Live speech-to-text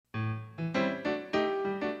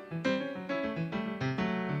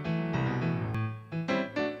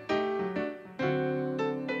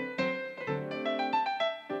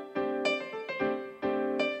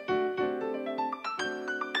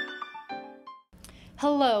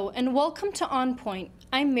Hello and welcome to On Point.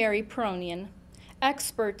 I'm Mary Paronyan.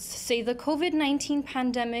 Experts say the COVID-19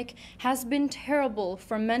 pandemic has been terrible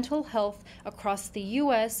for mental health across the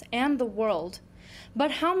US and the world. But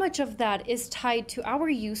how much of that is tied to our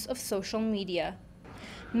use of social media?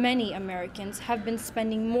 Many Americans have been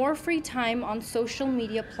spending more free time on social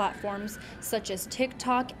media platforms such as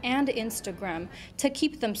TikTok and Instagram to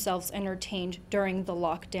keep themselves entertained during the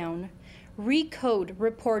lockdown. Recode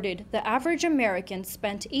reported the average American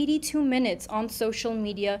spent 82 minutes on social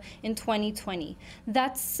media in 2020.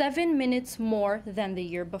 That's 7 minutes more than the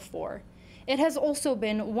year before. It has also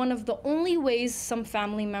been one of the only ways some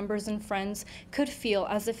family members and friends could feel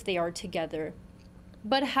as if they are together.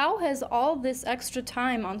 But how has all this extra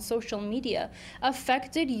time on social media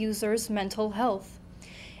affected users' mental health?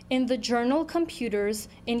 In the journal Computers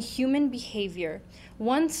in Human Behavior,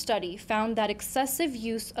 one study found that excessive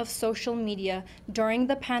use of social media during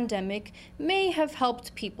the pandemic may have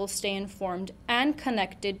helped people stay informed and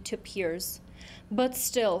connected to peers, but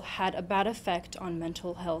still had a bad effect on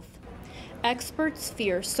mental health. Experts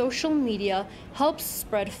fear social media helps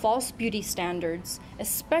spread false beauty standards,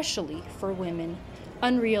 especially for women.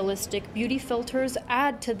 Unrealistic beauty filters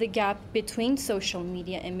add to the gap between social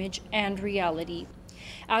media image and reality.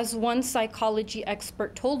 As one psychology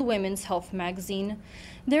expert told Women's Health magazine,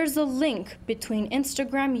 there's a link between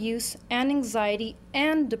Instagram use and anxiety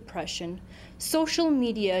and depression. Social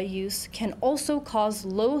media use can also cause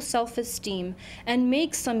low self-esteem and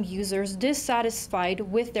make some users dissatisfied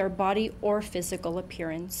with their body or physical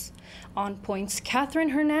appearance. On Point's Catherine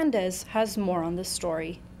Hernandez has more on the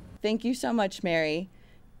story. Thank you so much, Mary.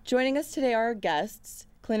 Joining us today are our guests,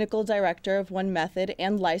 Clinical Director of One Method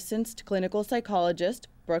and licensed clinical psychologist,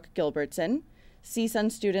 Brooke Gilbertsen,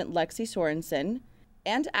 CSUN student Lexi Sorenson,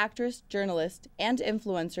 and actress, journalist, and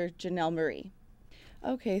influencer Janelle Marie.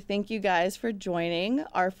 Okay, thank you guys for joining.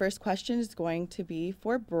 Our first question is going to be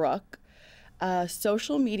for Brooke.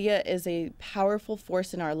 Social media is a powerful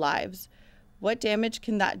force in our lives. What damage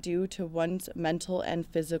can that do to one's mental and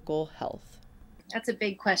physical health? That's a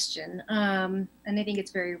big question. And I think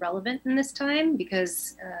it's very relevant in this time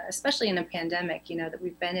because, especially in a pandemic, that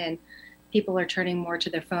we've been in, people are turning more to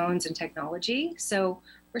their phones and technology. So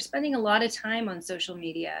we're spending a lot of time on social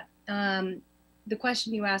media. The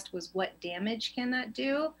question you asked was, what damage can that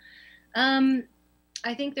do?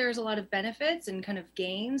 I think there's a lot of benefits and kind of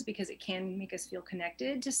gains because it can make us feel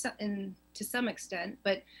connected to some extent.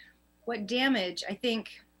 But what damage, I think,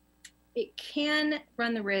 it can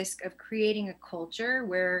run the risk of creating a culture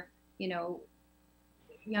where,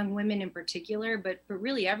 young women in particular, but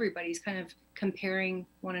really everybody's kind of comparing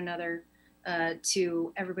one another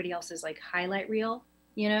to everybody else's like highlight reel,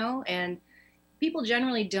 and people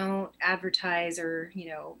generally don't advertise or,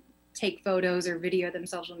 take photos or video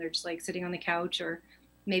themselves when they're just like sitting on the couch or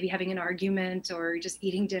maybe having an argument or just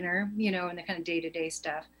eating dinner, and the kind of day-to-day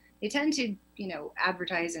stuff. They tend to,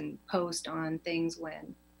 advertise and post on things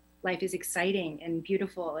when life is exciting and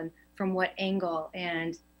beautiful and from what angle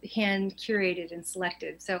and hand curated and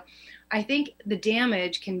selected. So I think the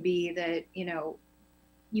damage can be that,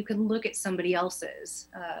 you can look at somebody else's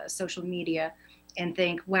social media and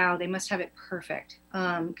think, wow, they must have it perfect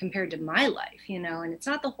compared to my life, and it's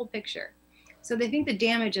not the whole picture. So they think the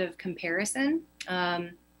damage of comparison,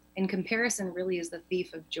 and comparison really is the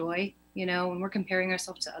thief of joy. When we're comparing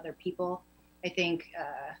ourselves to other people, I think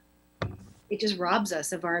it just robs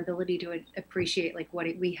us of our ability to appreciate like what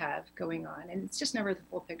we have going on. And it's just never the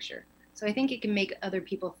full picture. So I think it can make other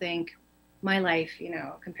people think my life,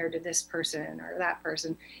 compared to this person or that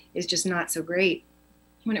person is just not so great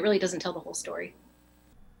when it really doesn't tell the whole story.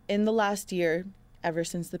 In the last year, ever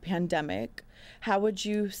since the pandemic, how would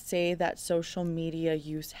you say that social media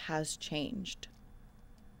use has changed?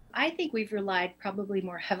 I think we've relied probably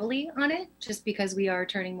more heavily on it just because we are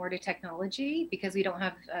turning more to technology because we don't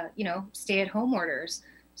have, stay-at-home orders.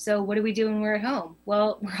 So what do we do when we're at home?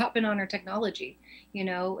 Well, we're hopping on our technology,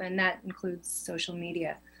 and that includes social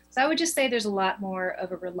media. So I would just say there's a lot more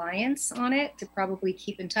of a reliance on it to probably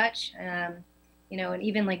keep in touch, and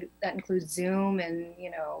even like that includes Zoom and,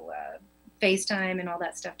 FaceTime and all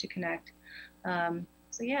that stuff to connect.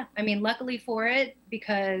 So yeah, luckily for it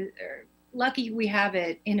lucky we have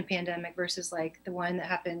it in a pandemic versus like the one that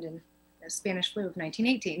happened in the Spanish flu of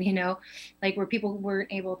 1918, like where people weren't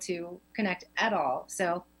able to connect at all.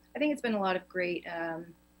 So I think it's been a lot of great,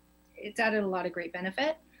 it's added a lot of great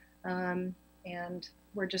benefit. And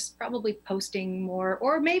we're just probably posting more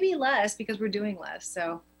or maybe less because we're doing less.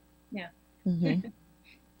 So yeah. Mm-hmm.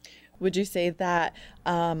 Would you say that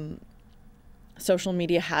social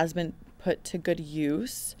media has been put to good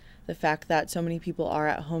use, the fact that so many people are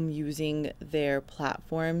at home using their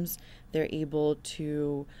platforms, they're able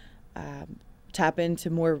to tap into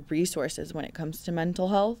more resources when it comes to mental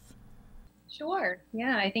health? Sure.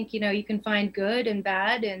 Yeah, I think, you can find good and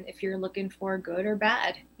bad, and if you're looking for good or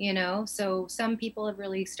bad, so some people have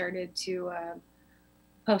really started to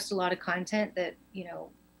post a lot of content that,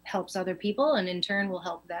 helps other people and in turn will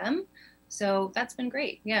help them. So that's been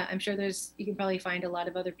great. Yeah, I'm sure you can probably find a lot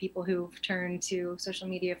of other people who've turned to social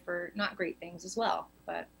media for not great things as well,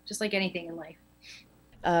 but just like anything in life.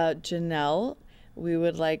 Janelle, we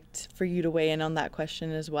would like for you to weigh in on that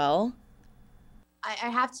question as well. I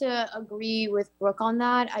have to agree with Brooke on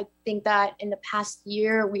that. I think that in the past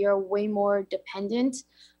year, we are way more dependent.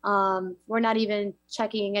 We're not even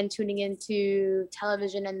checking and tuning into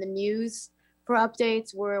television and the news for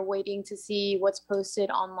updates. We're waiting to see what's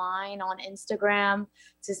posted online on Instagram,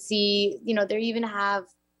 to see, they even have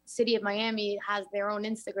City of Miami has their own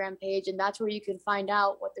Instagram page, and that's where you can find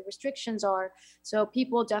out what the restrictions are. So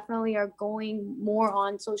people definitely are going more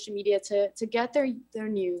on social media to get their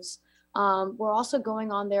news. We're also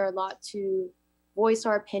going on there a lot to voice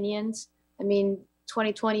our opinions. I mean,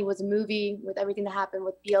 2020 was a movie with everything that happened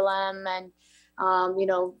with BLM and,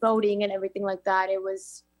 voting and everything like that. It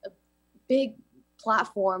was a big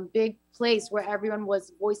platform, big place where everyone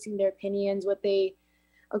was voicing their opinions, what they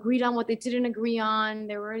agreed on, what they didn't agree on.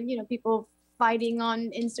 There were, people fighting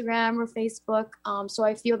on Instagram or Facebook. So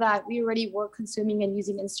I feel that we already were consuming and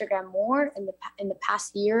using Instagram more in the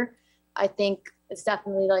past year. I think it's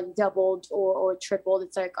definitely like doubled or tripled.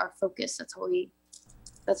 It's like our focus. That's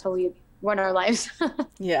how we run our lives.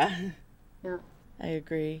 Yeah. Yeah. I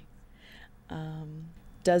agree.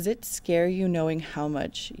 Does it scare you knowing how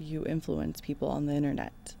much you influence people on the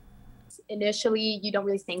internet? Initially, you don't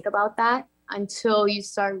really think about that until you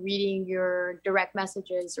start reading your direct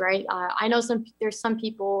messages, right? I know there's some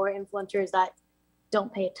people or influencers that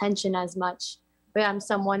don't pay attention as much, but I'm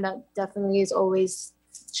someone that definitely is always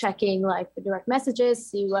checking like the direct messages,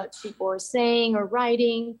 see what people are saying or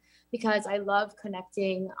writing, because I love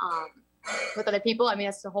connecting with other people. I mean,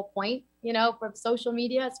 that's the whole point, for social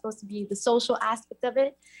media. It's supposed to be the social aspect of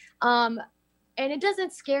it. And it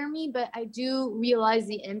doesn't scare me, but I do realize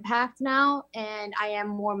the impact now, and I am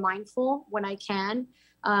more mindful when I can.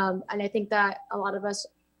 And I think that a lot of us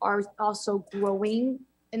are also growing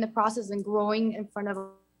in the process and growing in front of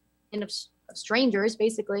strangers,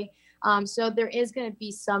 basically. So there is going to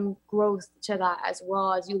be some growth to that as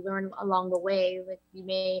well, as you learn along the way. Like, you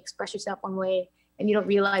may express yourself one way and you don't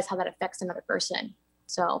realize how that affects another person.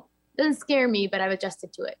 So it doesn't scare me, but I've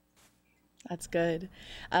adjusted to it. That's good.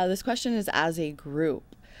 This question is as a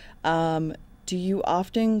group. Do you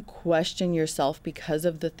often question yourself because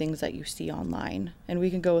of the things that you see online? And we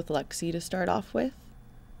can go with Lexi to start off with.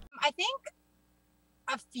 I think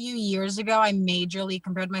a few years ago, I majorly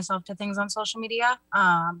compared myself to things on social media.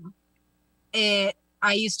 I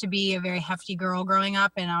used to be a very hefty girl growing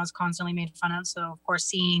up, and I was constantly made fun of. So of course,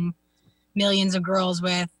 seeing millions of girls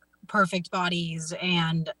with perfect bodies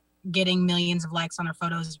and getting millions of likes on their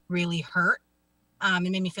photos really hurt. It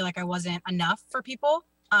made me feel like I wasn't enough for people.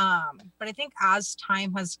 But I think as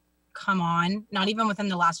time has come on, not even within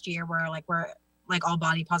the last year where we're all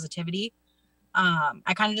body positivity,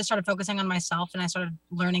 I kind of just started focusing on myself, and I started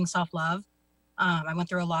learning self-love. I went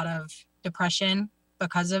through a lot of depression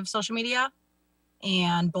because of social media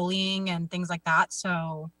and bullying and things like that.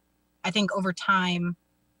 So I think over time,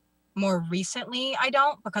 more recently, I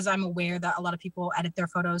don't, because I'm aware that a lot of people edit their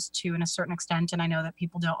photos to a certain extent. And I know that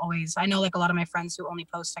people don't always, I know a lot of my friends who only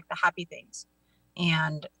post the happy things,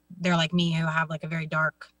 and they're like me, who have a very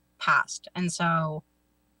dark past. And so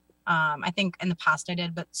I think in the past I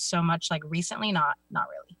did, but so much recently, not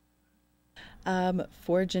really.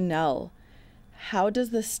 For Janelle, how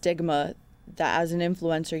does the stigma that as an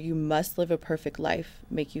influencer you must live a perfect life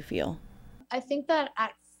make you feel? I think that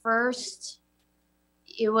at first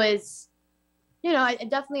it was, it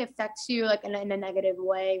definitely affects you in a negative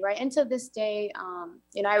way, right? And to this day,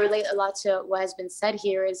 I relate a lot to what has been said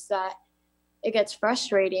here, is that it gets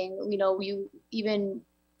frustrating.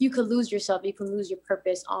 You could lose yourself, you can lose your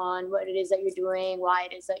purpose on what it is that you're doing, why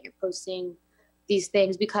it is that you're posting these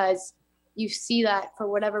things, because you see that for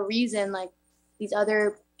whatever reason, these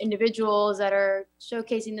other individuals that are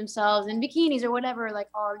showcasing themselves in bikinis or whatever,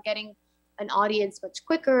 are getting an audience much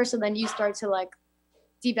quicker. So then you start to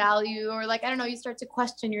devalue, or I don't know, you start to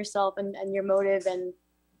question yourself and your motive and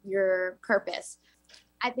your purpose.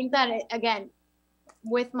 I think that again,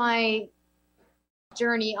 with my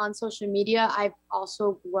journey on social media, I've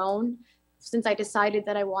also grown since I decided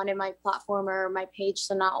that I wanted my platform or my page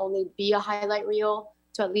to not only be a highlight reel,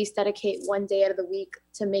 to at least dedicate one day out of the week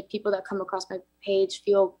to make people that come across my page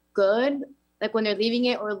feel good, like when they're leaving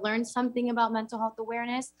it, or learn something about mental health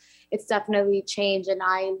awareness, it's definitely changed. And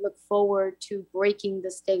I look forward to breaking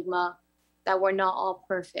the stigma that we're not all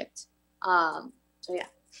perfect. So yeah.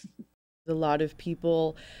 A lot of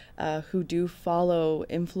people who do follow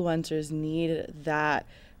influencers need that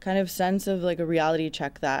kind of sense of like a reality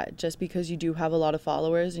check, that just because you do have a lot of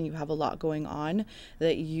followers and you have a lot going on,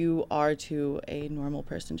 that you are to a normal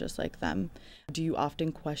person just like them. Do you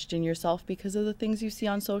often question yourself because of the things you see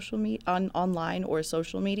on online or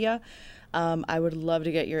social media? I would love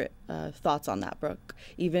to get your thoughts on that, Brooke.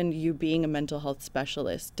 Even you being a mental health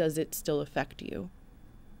specialist, does it still affect you?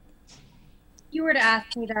 You were to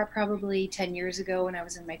ask me that probably 10 years ago when I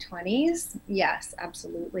was in my 20s. Yes,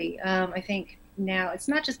 absolutely. I think now it's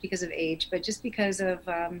not just because of age, but just because of,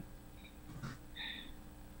 one,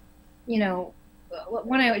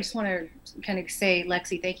 I just want to kind of say,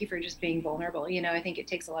 Lexi, thank you for just being vulnerable. I think it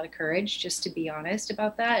takes a lot of courage just to be honest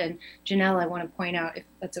about that. And Janelle, I want to point out, if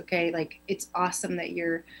that's okay, like, it's awesome that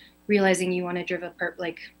you're realizing you want to drive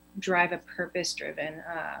a purpose-driven,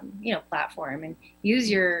 platform, and use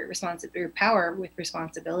your power with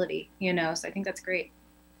responsibility. So I think that's great.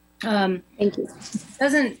 Thank you.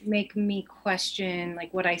 Doesn't make me question,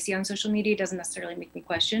 like, what I see on social media doesn't necessarily make me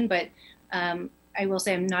question, but I will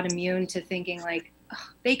say I'm not immune to thinking like, oh,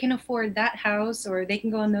 they can afford that house, or they can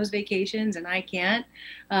go on those vacations and I can't,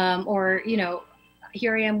 or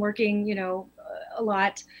here I am working a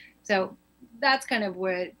lot. So that's kind of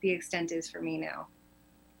what the extent is for me now.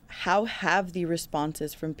 How have the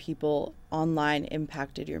responses from people online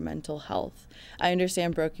impacted your mental health? I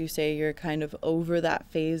understand, Brooke, you say you're kind of over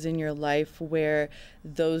that phase in your life where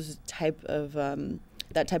that type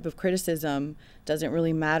of criticism doesn't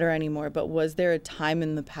really matter anymore. But was there a time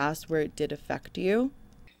in the past where it did affect you?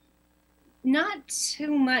 Not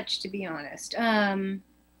too much, to be honest.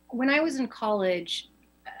 When I was in college,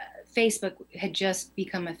 Facebook had just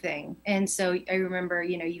become a thing. And so I remember,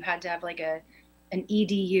 you had to have like an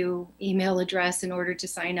EDU email address in order to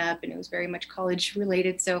sign up, and it was very much college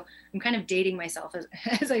related. So I'm kind of dating myself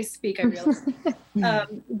as I speak, I realize.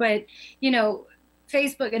 But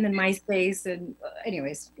Facebook and then MySpace, and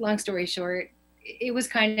anyways, long story short, it was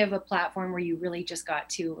kind of a platform where you really just got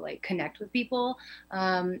to like connect with people.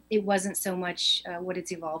 It wasn't so much what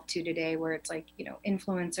it's evolved to today, where it's like,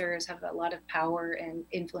 influencers have a lot of power and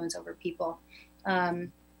influence over people.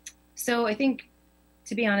 So I think,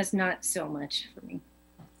 to be honest, not so much for me.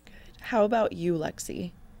 Good. How about you,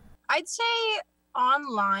 Lexi? I'd say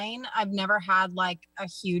online, I've never had like a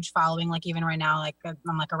huge following. Like even right now, like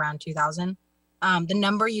I'm like around 2,000. The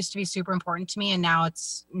number used to be super important to me, and now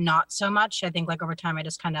it's not so much. I think like over time, I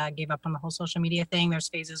just kind of gave up on the whole social media thing. There's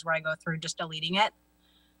phases where I go through just deleting it.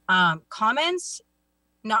 Comments,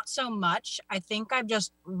 not so much. I think I've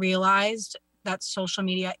just realized that social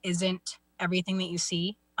media isn't everything that you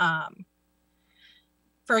see.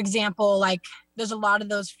 For example, like there's a lot of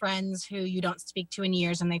those friends who you don't speak to in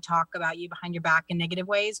years, and they talk about you behind your back in negative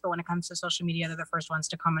ways. But when it comes to social media, they're the first ones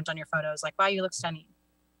to comment on your photos like, wow, you look stunning.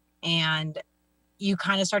 And you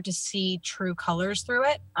kind of start to see true colors through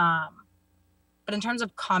it. But in terms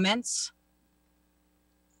of comments,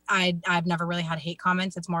 I've never really had hate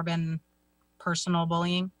comments. It's more been personal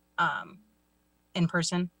bullying in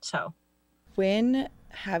person. So when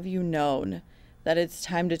have you known that it's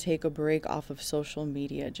time to take a break off of social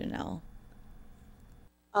media, Janelle?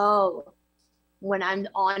 Oh, when I'm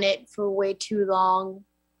on it for way too long,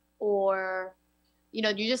 or, you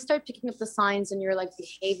just start picking up the signs in your like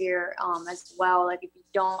behavior as well. Like if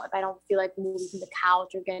I don't feel like moving from the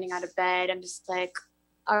couch or getting out of bed, I'm just like,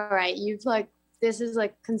 all right, this is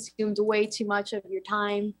like consumed way too much of your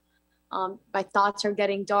time. My thoughts are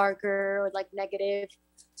getting darker or like negative.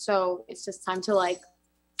 So it's just time to like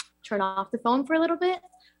turn off the phone for a little bit.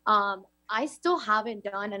 I still haven't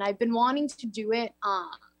done, and I've been wanting to do it,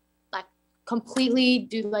 like completely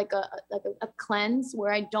do like a cleanse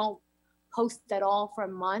where I don't post at all for a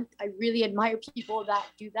month. I really admire people that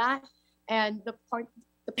do that. And the part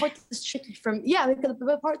that's tricky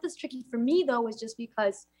the part that's tricky for me though is just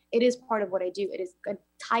because it is part of what I do. It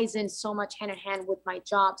ties in so much hand in hand with my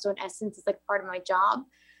job. So in essence, it's like part of my job.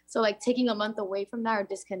 So like taking a month away from that or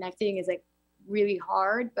disconnecting is like really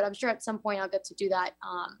hard, but I'm sure at some point I'll get to do that.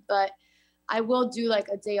 But I will do like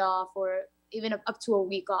a day off, or even up to a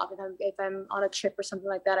week off. If I'm on a trip or something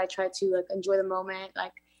like that, I try to like enjoy the moment,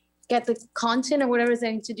 like get the content or whatever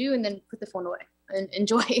I need to do, and then put the phone away and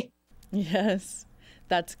enjoy. Yes,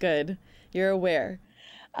 that's good. You're aware.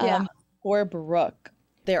 Yeah. For Brooke,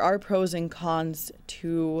 there are pros and cons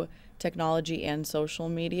to technology and social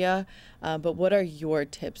media. But what are your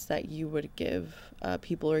tips that you would give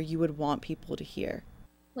people, or you would want people to hear?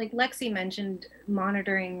 Like Lexi mentioned,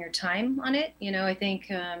 monitoring your time on it. I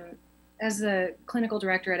think as a clinical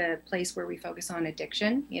director at a place where we focus on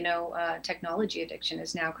addiction, technology addiction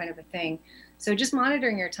is now kind of a thing. So just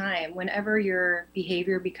monitoring your time whenever your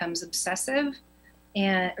behavior becomes obsessive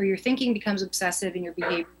or your thinking becomes obsessive and your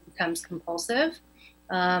behavior becomes compulsive,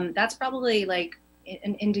 that's probably like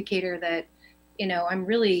an indicator that, I'm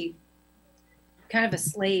really kind of a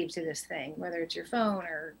slave to this thing, whether it's your phone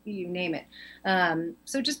or you name it.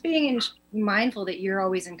 So just being mindful that you're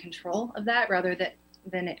always in control of that rather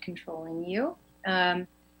than it controlling you. And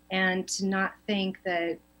to not think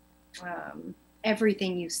that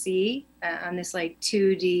everything you see on this like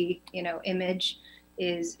 2D, image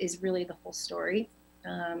is really the whole story.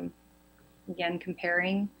 Again,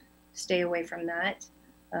 comparing, stay away from that.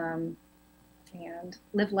 And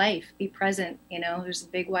live life, be present. There's a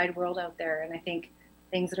big wide world out there, and I think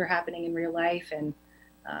things that are happening in real life and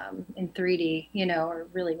in 3D, are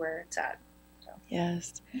really where it's at. So.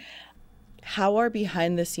 Yes. How are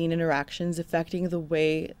behind the scene interactions affecting the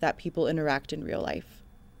way that people interact in real life?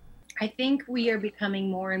 I think we are becoming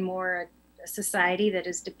more and more a society that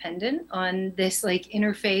is dependent on this like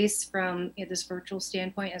interface from this virtual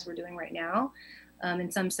standpoint as we're doing right now.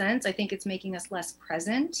 In some sense, I think it's making us less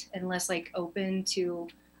present and less like open to,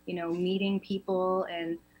 meeting people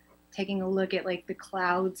and taking a look at like the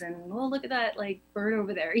clouds and, well, look at that like bird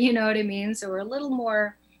over there, you know what I mean? So we're a little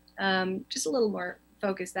more, just a little more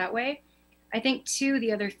focused that way. I think too,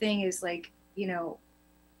 the other thing is like,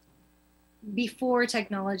 before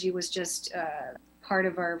technology was just part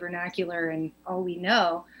of our vernacular and all we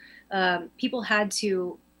know, people had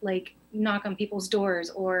to like knock on people's doors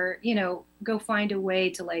or, go find a way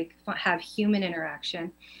to like have human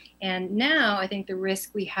interaction. And now I think the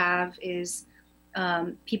risk we have is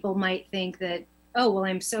people might think that, oh, well,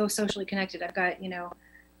 I'm so socially connected. I've got,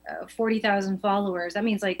 40,000 followers. That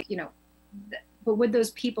means like, but would those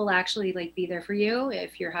people actually like be there for you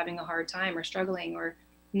if you're having a hard time or struggling or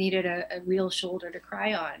needed a real shoulder to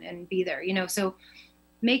cry on and be there, so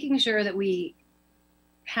making sure that we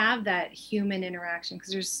have that human interaction,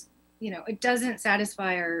 because there's, it doesn't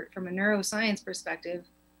satisfy from a neuroscience perspective,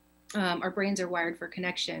 our brains are wired for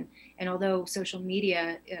connection. And although social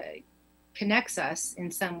media connects us in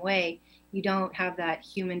some way, you don't have that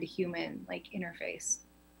human to human like interface.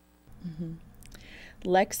 Mm-hmm.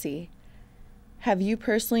 Lexi, have you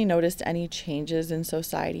personally noticed any changes in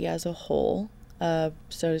society as a whole? So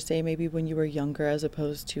to say, maybe when you were younger as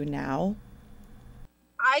opposed to now?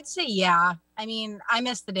 I'd say, yeah. I mean, I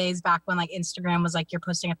miss the days back when like Instagram was like, you're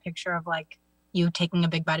posting a picture of like you taking a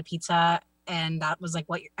big bite of pizza. And that was like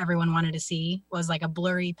what everyone wanted to see, was like a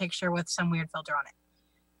blurry picture with some weird filter on it.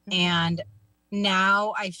 Mm-hmm. And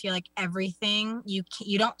now I feel like everything, you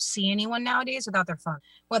don't see anyone nowadays without their phone,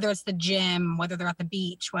 whether it's the gym, whether they're at the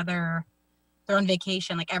beach, whether they're on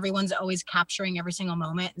vacation, like everyone's always capturing every single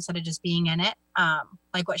moment instead of just being in it.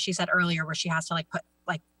 Like what she said earlier, where she has to like put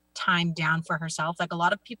like time down for herself. Like a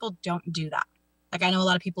lot of people don't do that. Like I know a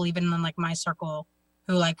lot of people even in like my circle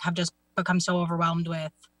who like have just become so overwhelmed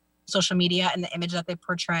with social media and the image that they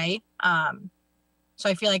portray. So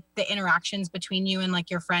I feel like the interactions between you and like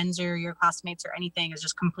your friends or your classmates or anything is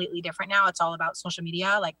just completely different now. It's all about social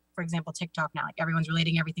media. Like for example, TikTok now, like everyone's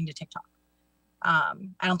relating everything to TikTok. I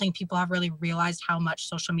don't think people have really realized how much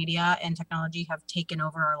social media and technology have taken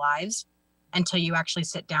over our lives until you actually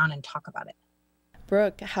sit down and talk about it.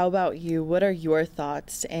 Brooke, how about you? What are your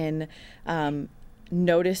thoughts in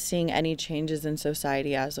noticing any changes in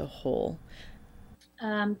society as a whole?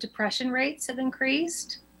 Depression rates have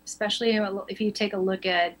increased, especially if you take a look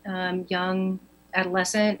at young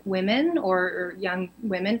adolescent women or young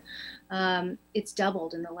women. It's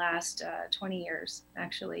doubled in the last 20 years,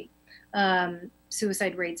 actually.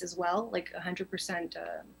 Suicide rates as well, like 100%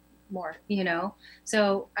 more,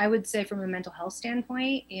 So I would say from a mental health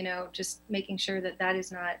standpoint, just making sure that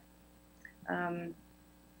is not,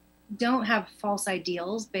 don't have false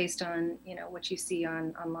ideals based on, what you see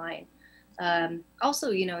online.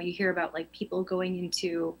 Also, you hear about like people going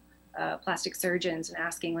into plastic surgeons and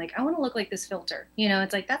asking like, I want to look like this filter,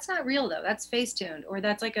 it's like, that's not real though. That's face tuned, or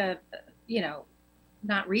that's like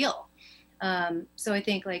not real. So I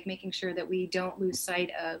think like making sure that we don't lose sight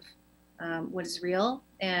of what is real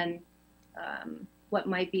and what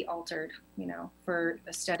might be altered, for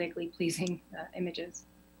aesthetically pleasing images.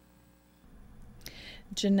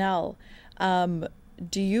 Janelle,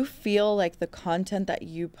 do you feel like the content that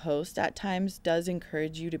you post at times does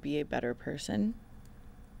encourage you to be a better person?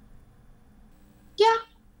 Yeah,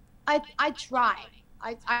 I try.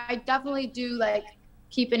 I definitely do like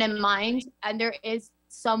keep it in mind. And there is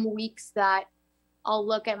some weeks that I'll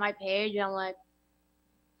look at my page and I'm like,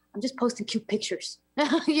 I'm just posting cute pictures,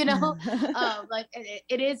 you know, like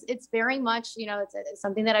it's very much, you know, it's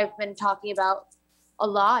something that I've been talking about a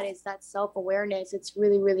lot, is that self-awareness. It's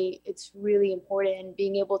really important, and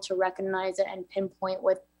being able to recognize it and pinpoint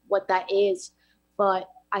what that is. But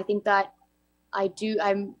I think that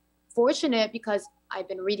I'm fortunate because I've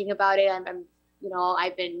been reading about it. You know,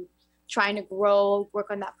 I've been trying to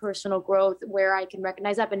work on that personal growth where I can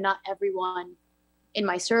recognize that, but not everyone in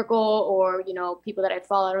my circle or, you know, people that I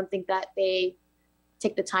follow, I don't think that they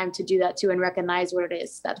take the time to do that too and recognize what it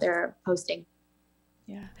is that they're posting.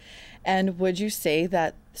 Yeah. And would you say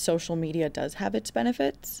that social media does have its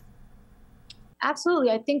benefits?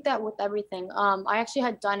 Absolutely. I think that with everything, I actually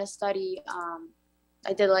had done a study.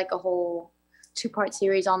 I did like a whole 2-part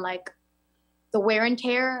series on like the wear and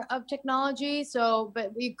tear of technology. So,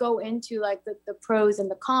 but we go into like the pros and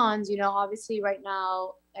the cons, you know, obviously right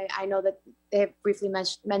now, I know that they have briefly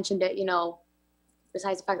mentioned it, you know,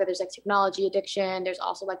 besides the fact that there's like technology addiction, there's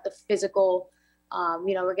also like the physical,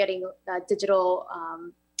 you know, we're getting digital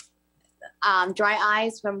dry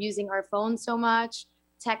eyes from using our phones so much.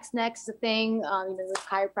 Text necks is a thing, you know, with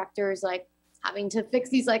chiropractors like having to fix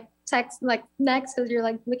these like text like necks because you're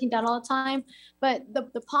like looking down all the time. But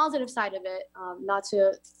the positive side of it, not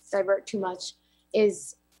to divert too much,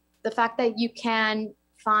 is the fact that you can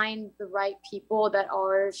find the right people that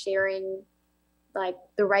are sharing like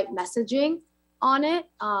the right messaging on it.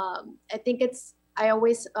 I think I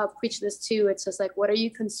always preach this too. It's just like, what are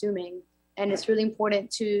you consuming? And it's really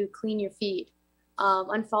important to clean your feed.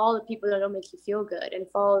 Unfollow the people that don't make you feel good and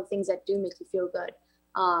follow the things that do make you feel good.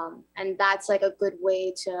 And that's like a good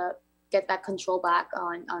way to get that control back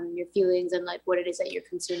on your feelings and like what it is that you're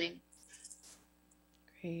consuming.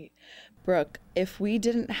 Great. Brooke, if we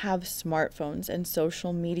didn't have smartphones and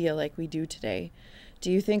social media like we do today,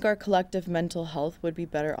 do you think our collective mental health would be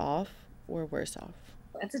better off or worse off?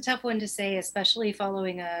 That's a tough one to say, especially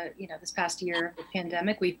following you know, this past year of the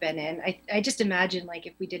pandemic we've been in. I just imagine like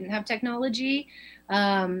if we didn't have technology,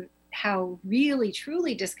 how really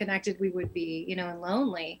truly disconnected we would be, you know, and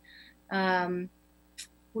lonely.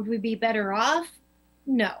 Would we be better off?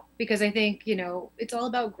 No, because I think, you know, it's all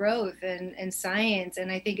about growth and science.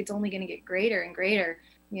 And I think it's only going to get greater and greater.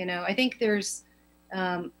 You know, I think there's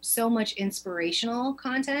so much inspirational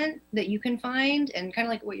content that you can find, and kind of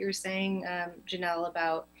like what you were saying, Janelle,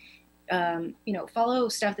 about, you know, follow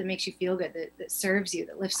stuff that makes you feel good, that serves you,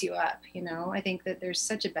 that lifts you up. You know, I think that there's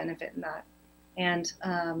such a benefit in that. And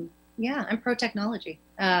yeah, I'm pro technology.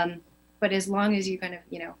 But as long as you kind of,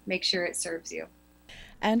 you know, make sure it serves you.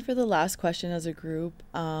 And for the last question as a group,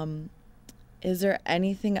 is there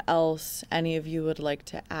anything else any of you would like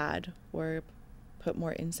to add or put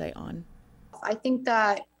more insight on? I think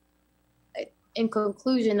that in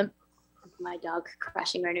conclusion, my dog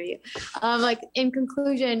crashing right near you. Like in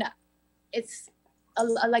conclusion, it's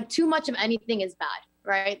like too much of anything is bad,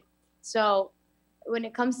 right? So when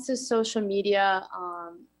it comes to social media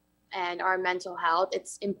and our mental health,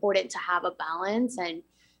 it's important to have a balance and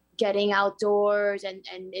getting outdoors and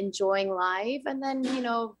enjoying life. And then, you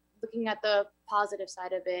know, looking at the positive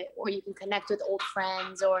side of it, or you can connect with old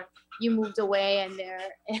friends, or you moved away and they're,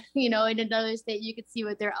 you know, in another state, you could see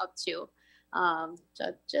what they're up to.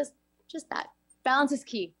 So just that. Balance is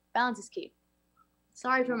key. Balance is key.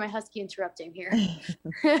 Sorry for my husky interrupting here.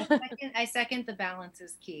 I second the balance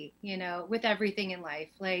is key, you know, with everything in life,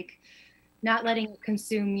 like not letting it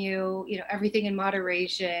consume you, you know, everything in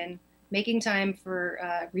moderation, making time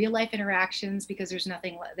for real life interactions, because there's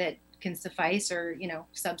nothing that can suffice or, you know,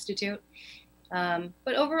 substitute.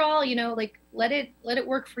 But overall, you know, like let it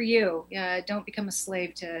work for you. Don't become a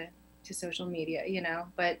slave to social media, you know,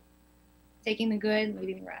 but taking the good,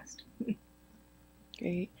 leaving the rest.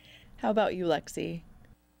 Great. How about you, Lexi?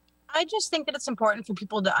 I just think that it's important for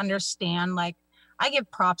people to understand, like, I give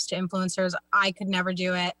props to influencers. I could never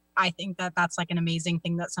do it. I think that that's like an amazing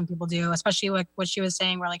thing that some people do, especially like what she was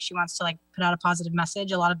saying, where like she wants to like put out a positive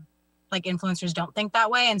message. A lot of like influencers don't think that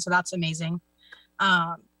way. And so that's amazing.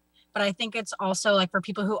 But I think it's also like for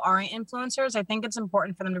people who aren't influencers, I think it's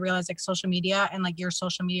important for them to realize like social media and like your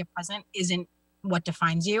social media presence isn't what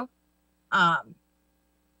defines you. I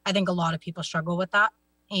think a lot of people struggle with that,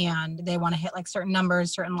 and they want to hit like certain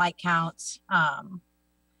numbers, certain like counts,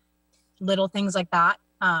 little things like that.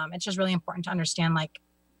 It's just really important to understand like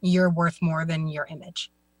you're worth more than your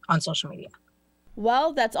image on social media.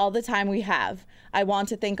 Well, that's all the time we have. I want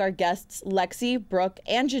to thank our guests, Lexi, Brooke,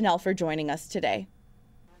 and Janelle, for joining us today.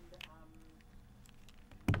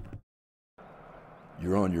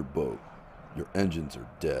 You're on your boat. Your engines are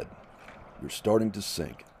dead. You're starting to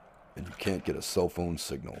sink, and you can't get a cell phone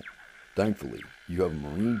signal. Thankfully, you have a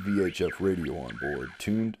Marine VHF radio on board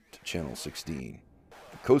tuned to Channel 16.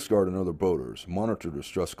 The Coast Guard and other boaters monitor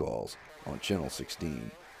distress calls on Channel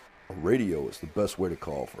 16. A radio is the best way to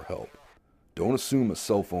call for help. Don't assume a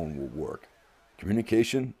cell phone will work.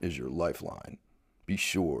 Communication is your lifeline. Be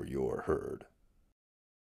sure you're heard.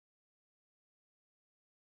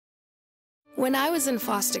 When I was in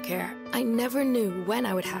foster care, I never knew when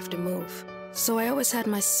I would have to move, so I always had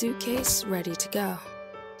my suitcase ready to go.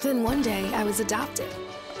 Then one day, I was adopted.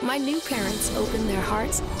 My new parents opened their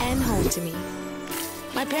hearts and home to me.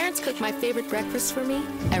 My parents cook my favorite breakfast for me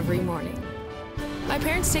every morning. My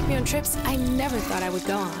parents take me on trips I never thought I would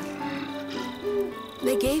go on.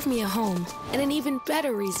 They gave me a home and an even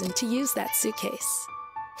better reason to use that suitcase.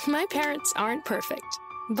 My parents aren't perfect,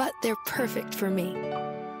 but they're perfect for me.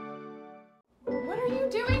 What are you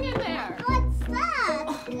doing in there? What's that?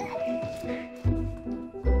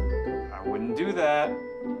 I wouldn't do that.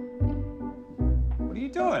 What are you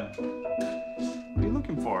doing? What are you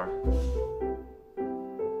looking for?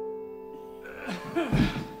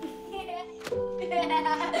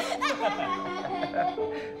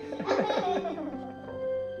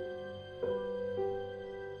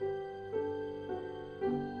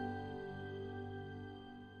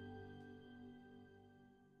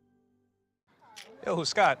 Yo,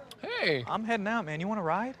 Scott. Hey. I'm heading out, man. You want to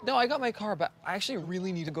ride? No, I got my car, but I actually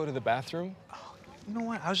really need to go to the bathroom. Oh, you know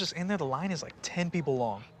what? I was just in there. The line is like 10 people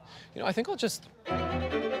long. You know, I think I'll just...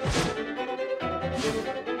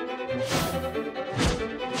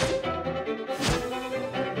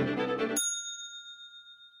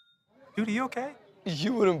 Dude, are you okay?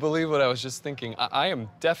 You wouldn't believe what I was just thinking. I am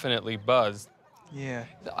definitely buzzed. Yeah.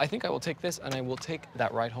 I think I will take this, and I will take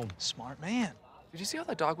that ride home. Smart man. Did you see how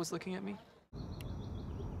that dog was looking at me?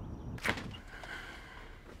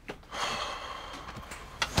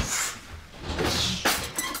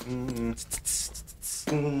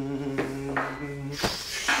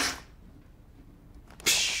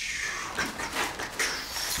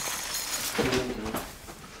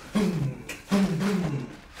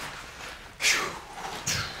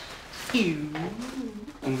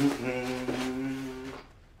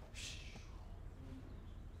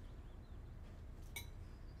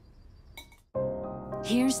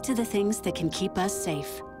 Here's to the things that can keep us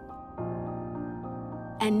safe.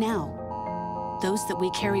 And now, those that we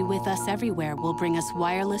carry with us everywhere will bring us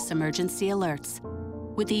wireless emergency alerts.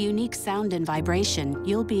 With the unique sound and vibration,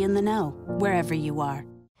 you'll be in the know, wherever you are.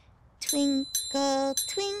 Twinkle,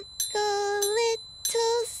 twinkle,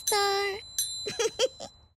 little star.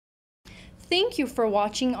 Thank you for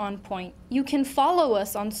watching On Point. You can follow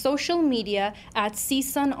us on social media at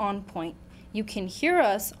CSUN On Point. You can hear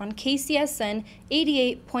us on KCSN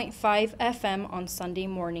 88.5 FM on Sunday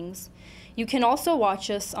mornings. You can also watch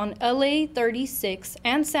us on LA 36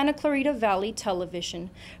 and Santa Clarita Valley Television.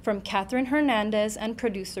 From Catherine Hernandez and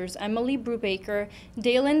producers Emily Brubaker,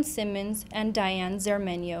 Dalen Simmons, and Diane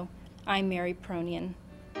Zermenio, I'm Mary Paronyan.